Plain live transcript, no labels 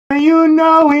You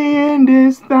know we in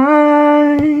this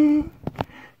thing.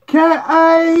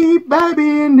 K.A.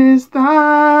 baby in this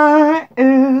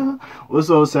thing.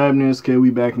 What's up, sadness? K, we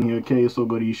back in here. K, so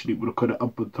good. You should with a cut of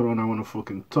upper throne. I want a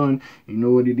fucking ton. You know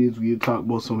what it is? We talk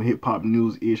about some hip hop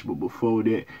news ish, but before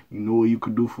that, you know what you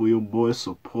could do for your boy?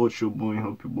 Support your boy and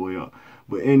help your boy out.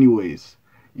 But anyways,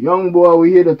 young boy,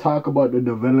 we here to talk about the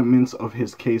developments of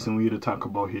his case, and we here to talk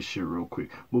about his shit real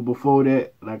quick. But before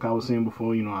that, like I was saying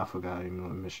before, you know, I forgot, you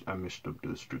know, I messed up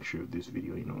the structure of this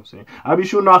video, you know what I'm saying? I be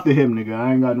shooting off the hip, nigga.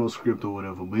 I ain't got no script or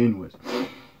whatever, but anyways.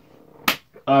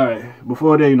 Alright,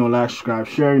 before that, you know, like, subscribe,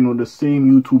 share, you know, the same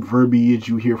YouTube verbiage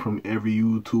you hear from every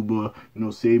YouTuber, you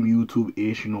know, same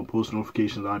YouTube-ish, you know, post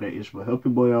notifications, all that ish, but help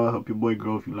your boy out, help your boy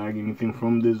grow. If you like anything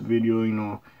from this video, you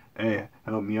know, hey,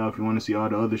 help me out. If you want to see all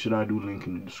the other shit I do, link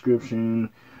in the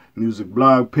description. Music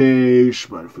blog page,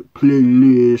 Spotify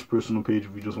playlist, personal page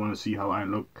if you just want to see how I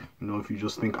look. You know, if you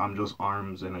just think I'm just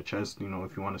arms and a chest, you know,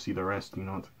 if you want to see the rest, you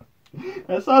know.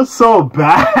 That sounds so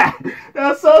bad.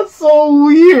 That sounds so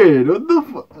weird. What the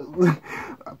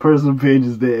fuck? Personal page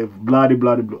is there. Blah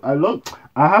blah blah.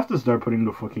 I have to start putting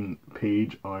the fucking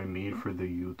page I made for the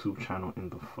YouTube channel in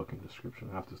the fucking description.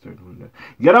 I have to start doing that.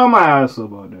 Get on my ass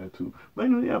about that too. But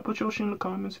anyway, yeah, put your shit in the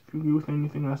comments if you agree with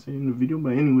anything I say in the video.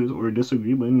 But anyways, or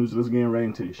disagree. But anyways, let's get right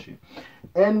into this shit.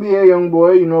 NBA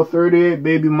Youngboy, you know, 38,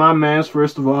 baby, my man's.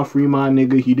 First of all, free my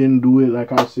nigga. He didn't do it,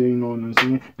 like I say, you know what I'm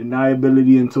saying?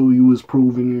 Deniability until you was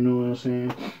proven, you know what I'm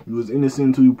saying? You was innocent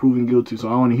until you proven guilty, so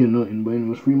I don't want to hear nothing. But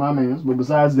anyways, free my man's. But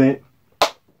besides that,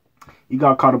 he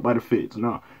got caught up by the feds.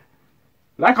 Now,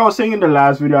 like I was saying in the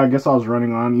last video, I guess I was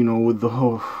running on, you know, with the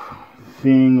whole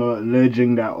thing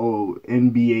alleging that, oh,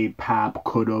 NBA Pap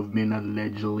could have been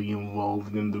allegedly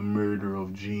involved in the murder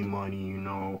of G Money, you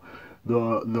know.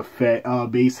 The Fed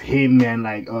base him and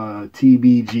like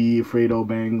TBG, Fredo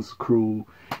Bang's crew.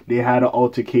 They had an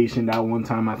altercation that one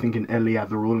time, I think in LA at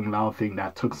the Rolling Loud thing,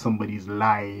 that took somebody's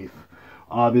life.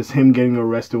 This him getting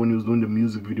arrested when he was doing the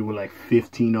music video with like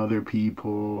 15 other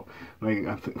people, like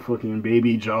I think fucking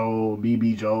Baby Joe,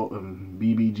 BB Joe,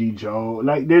 BBG Joe.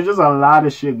 Like there's just a lot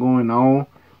of shit going on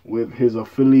with his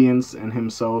affiliates and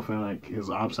himself and like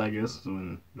his ops, I guess,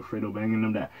 and the Fredo banging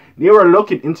them, that they were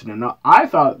looking into them. Now I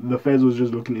thought the feds was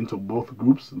just looking into both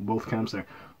groups, both camps. Like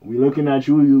we looking at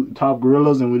you top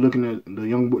gorillas, and we looking at the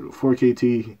young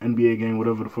 4KT NBA gang,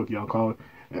 whatever the fuck y'all call it.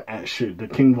 Shit, the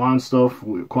King Von stuff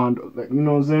with Quando, like, you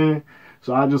know what I'm saying?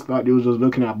 So I just thought they was just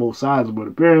looking at both sides, but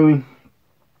apparently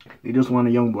they just want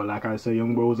a young boy. Like I said,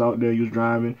 young boy was out there, he was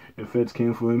driving, the feds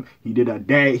came for him. He did the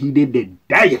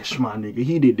dash, my nigga.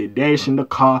 He did the dash in the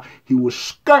car. He was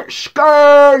skirt,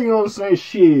 you know what I'm saying?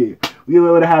 Shit. We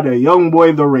would have had a young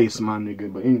boy the race, my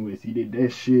nigga. But anyways, he did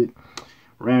that shit.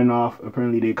 Ran off.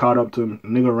 Apparently they caught up to him.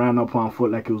 Nigga ran up on foot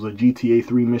like it was a GTA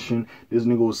 3 mission. This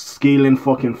nigga was scaling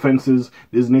fucking fences.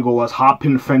 This nigga was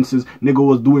hopping fences. Nigga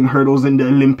was doing hurdles in the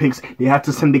Olympics. They had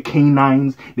to send the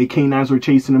K9s. The K9s were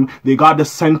chasing him. They got the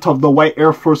scent of the white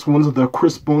Air Force Ones, the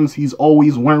crisp ones he's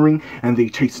always wearing, and they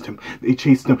chased him. They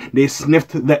chased him. They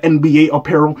sniffed the NBA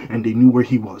apparel, and they knew where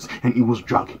he was. And he was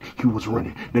jogging. He was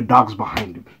running. The dogs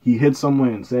behind him. He hid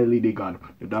somewhere, and sadly they got him.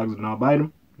 The dogs did not bite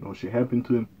him. No shit happened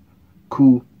to him.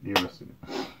 Cool, they arrested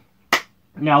him.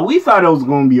 Now, we thought it was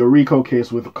going to be a RICO case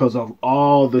because of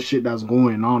all the shit that's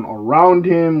going on around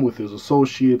him with his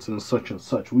associates and such and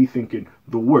such. We thinking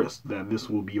the worst, that this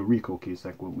will be a RICO case,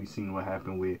 like what we seen what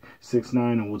happened with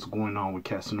 6ix9ine and what's going on with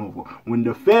Casanova. When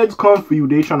the feds come for you,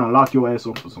 they trying to lock your ass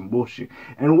up for some bullshit.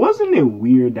 And wasn't it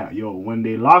weird that, yo, when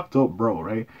they locked up bro,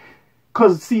 right?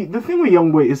 Because, see, the thing with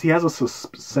Youngboy is he has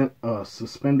a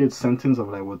suspended sentence of,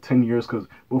 like, what, 10 years? Because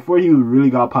before he really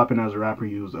got popping as a rapper,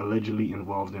 he was allegedly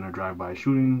involved in a drive-by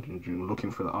shooting, looking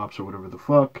for the ops or whatever the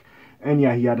fuck. And,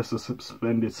 yeah, he had a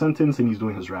suspended sentence, and he's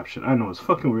doing his rap shit. I know, it's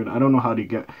fucking weird. I don't know how they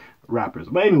get rappers.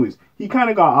 But anyways, he kind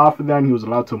of got off of that, and he was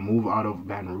allowed to move out of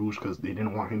Baton Rouge because they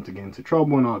didn't want him to get into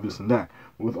trouble and all this and that.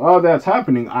 With all that's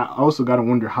happening, I also got to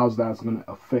wonder how that's going to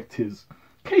affect his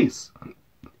case.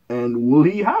 And will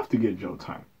he have to get jail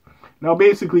time? Now,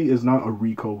 basically, it's not a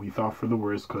RICO. We thought for the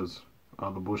worst because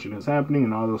all the bullshit that's happening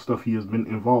and all the stuff he has been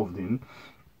involved in.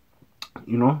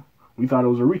 You know, we thought it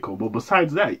was a RICO. But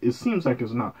besides that, it seems like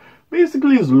it's not.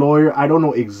 Basically, his lawyer, I don't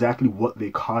know exactly what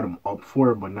they caught him up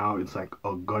for, but now it's like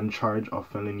a gun charge, a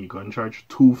felony gun charge,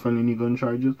 2 felony gun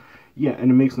charges. Yeah,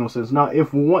 and it makes no sense. Now,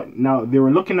 now they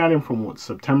were looking at him from what,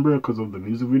 September because of the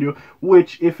music video,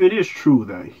 which if it is true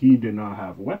that he did not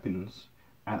have weapons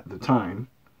at the time,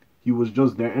 he was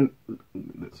just there. And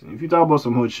listen, if you talk about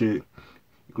some hood shit,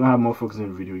 you're gonna have motherfuckers in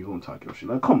the video, you're gonna talk your shit.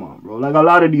 Like, come on, bro. Like, a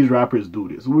lot of these rappers do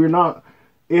this.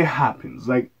 It happens.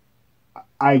 Like,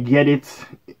 I get it.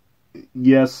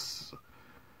 Yes,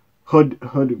 hood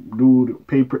dude,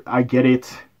 paper. I get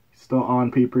it. Still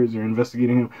on papers. You're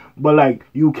investigating him, but like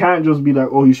you can't just be like,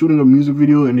 oh, he's shooting a music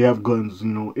video and they have guns. You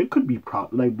know, it could be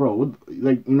like, bro, what,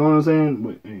 like, you know what I'm saying?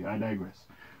 But hey, I digress.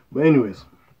 But anyways,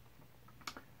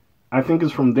 I think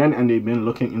it's from then, and they've been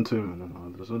looking into.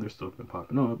 No, there's other stuff been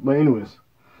popping up. But anyways.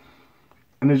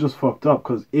 And it's just fucked up,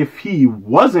 because if he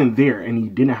wasn't there and he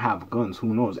didn't have guns,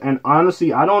 who knows? And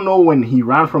honestly, I don't know when he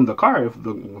ran from the car if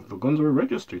the guns were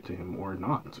registered to him or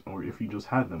not, or if he just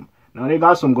had them. Now, they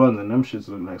got some guns, and them shits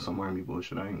look like some army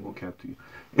bullshit. I ain't gonna cap to you.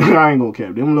 I ain't gonna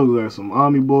cap. Them look like some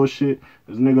army bullshit.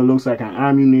 This nigga looks like an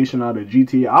ammunition out of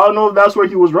GTA. I don't know if that's where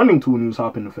he was running to when he was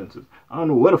hopping the fences. I don't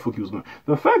know where the fuck he was going.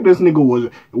 The fact this nigga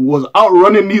was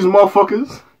outrunning these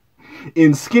motherfuckers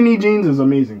in skinny jeans is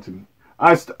amazing to me.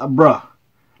 Bruh.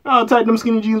 How tight them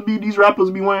skinny jeans be these rappers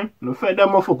be wearing? And the fact that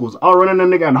motherfucker was outrunning that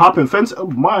nigga and hopping fence. Oh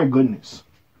my goodness.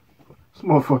 This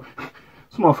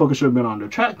motherfucker should have been on the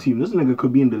track team. This nigga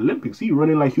could be in the Olympics. He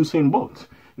running like Usain Bolt.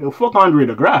 You know, fuck Andre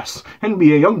the Grass.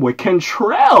 NBA Youngboy.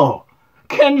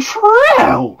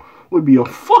 Kentrell would be a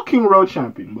fucking world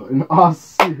champion. But in all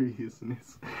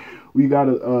seriousness, we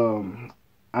gotta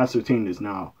ascertain this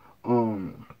now.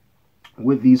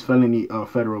 With these felony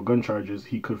federal gun charges,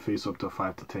 he could face up to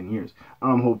 5 to 10 years.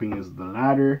 I'm hoping it's the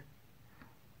latter,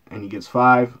 and he gets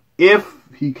 5. If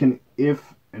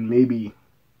and maybe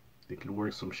they can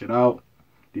work some shit out,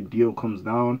 the deal comes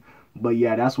down. But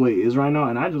yeah, that's what it is right now,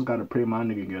 and I just gotta pray my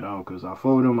nigga get out, because I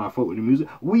fuck with him, I fuck with the music.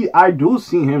 I do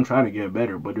see him trying to get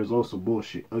better, but there's also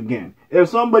bullshit. Again, if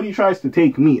somebody tries to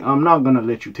take me, I'm not gonna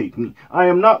let you take me. I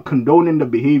am not condoning the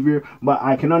behavior, but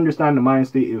I can understand the mind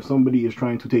state if somebody is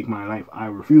trying to take my life. I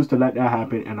refuse to let that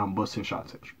happen, and I'm busting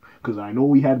shots at you. Because I know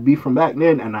we had beef from back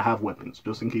then, and I have weapons,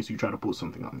 just in case you try to put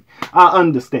something on me. I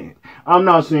understand. I'm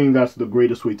not saying that's the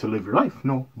greatest way to live your life,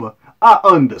 no, but I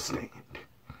understand.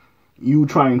 You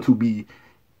trying to be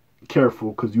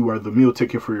careful because you are the meal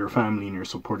ticket for your family and you're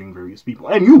supporting various people.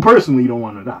 And you personally don't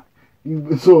want to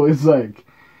die. So it's like,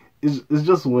 it's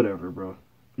just whatever, bro.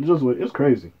 It's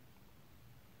crazy.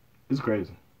 It's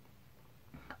crazy.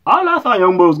 All I thought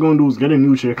Youngboy was going to do was get a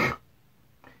new chick,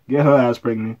 get her ass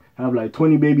pregnant, have like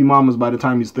 20 baby mamas by the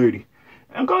time he's 30.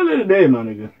 And call it a day, my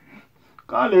nigga.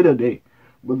 Call it a day.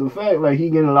 But the fact like he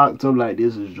getting locked up like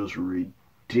this is just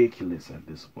ridiculous at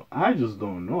this point. I just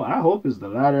don't know. I hope it's the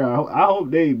latter. I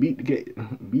hope they beat the kid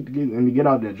and they get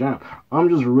out that jam. I'm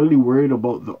just really worried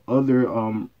about the other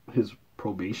his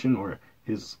probation or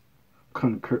his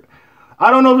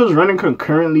I don't know if it's running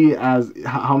concurrently as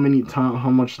how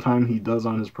much time he does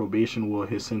on his probation will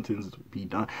his sentence be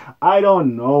done. I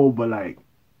don't know, but like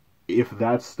if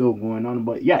that's still going on.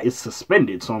 But yeah, it's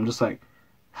suspended. So I'm just like,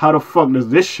 how the fuck does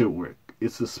this shit work?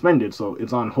 It's suspended, so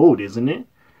it's on hold, isn't it?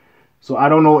 So I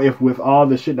don't know if with all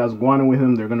the shit that's going on with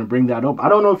him, they're going to bring that up. I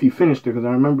don't know if he finished it, because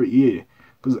I remember,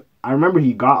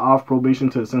 he got off probation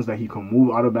to the sense that he can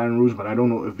move out of Baton Rouge, but I don't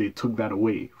know if they took that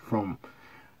away from...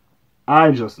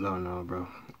 I just don't know, bro.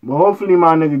 But hopefully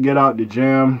my nigga get out the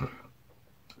jam,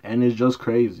 and it's just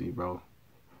crazy, bro.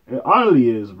 It honestly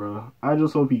is, bro. I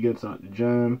just hope he gets out the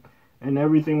jam, and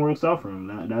everything works out for him.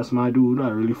 That's my dude. I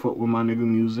really fuck with my nigga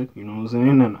music, you know what I'm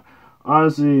saying? And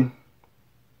honestly...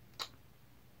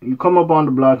 You come up on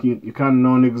the block, you kind of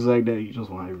know niggas like that. You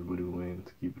just want everybody to win,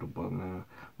 to keep it a buck, man.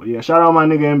 But yeah, shout out my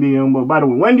nigga NBA Youngboy. By the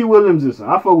way, Wendy Williams is...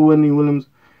 I fuck with Wendy Williams.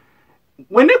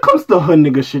 When it comes to hood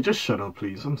nigga shit, just shut up,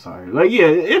 please. I'm sorry. Like, yeah,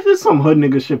 if it's some hood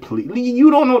nigga shit, please.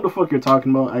 You don't know what the fuck you're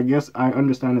talking about. I guess I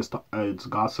understand it's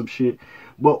gossip shit.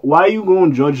 But why you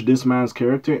gonna judge this man's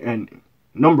character? And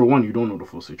number one, you don't know the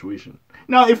full situation.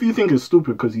 Now, if you think it's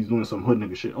stupid because he's doing some hood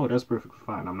nigga shit, oh, that's perfectly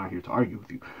fine. I'm not here to argue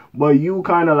with you. But you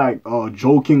kind of like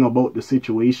joking about the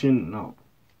situation.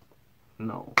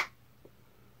 No.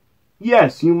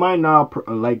 Yes, you might not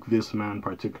like this man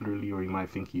particularly, or you might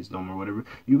think he's dumb or whatever.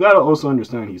 You gotta also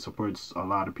understand he supports a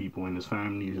lot of people in his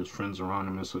family, his friends around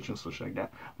him, and such like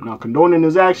that. I'm not condoning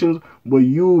his actions, but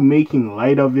you making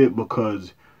light of it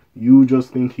because you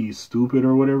just think he's stupid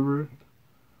or whatever,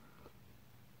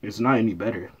 it's not any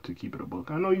better, to keep it a book.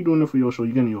 I know you're doing it for your show,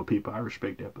 you're getting your paper, I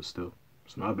respect that, but still,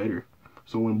 it's not better.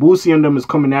 So when Boosie and them is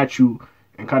coming at you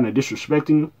and kind of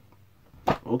disrespecting you,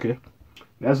 okay.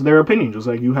 That's their opinion, just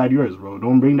like you had yours, bro.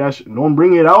 Don't bring that don't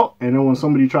bring it out, and then when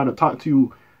somebody try to talk to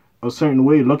you a certain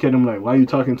way, look at them like, why are you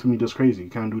talking to me this crazy? You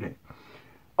can't do that.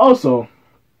 Also,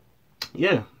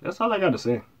 yeah, that's all I got to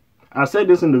say. I said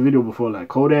this in the video before, like,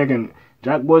 Kodak and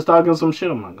Jack Boy's talking some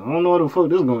shit. I'm like, I don't know what the fuck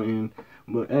this is going to end.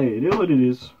 But, hey, it is what it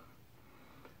is.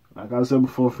 Like I said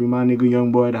before, free my nigga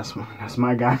Youngboy. That's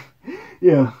my guy.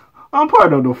 Yeah. I'm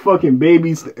part of the fucking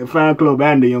Baby fan club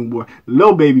and the Youngboy.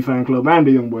 Lil Baby fan club and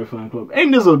the Youngboy fan club.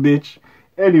 Ain't this a bitch?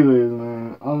 Anyways,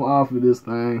 man, I'm off of this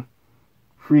thing.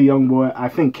 Free Youngboy. I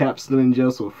think Cap's still in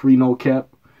jail, so free no Cap.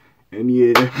 And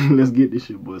yeah, let's get this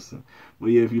shit busting. But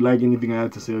yeah, if you like anything I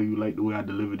had to say, or you like the way I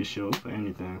deliver the show, or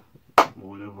anything,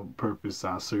 whatever purpose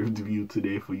I served you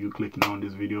today for you clicking on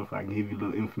this video, if I can give you a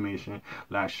little information,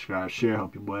 like, subscribe, share,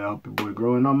 help your boy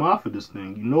grow, and I'm off of this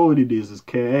thing. You know what it is, it's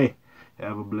K.A.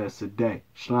 Have a blessed day.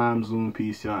 Slime Zoom,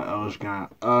 peace, y'all, Elshgan.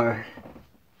 Alright.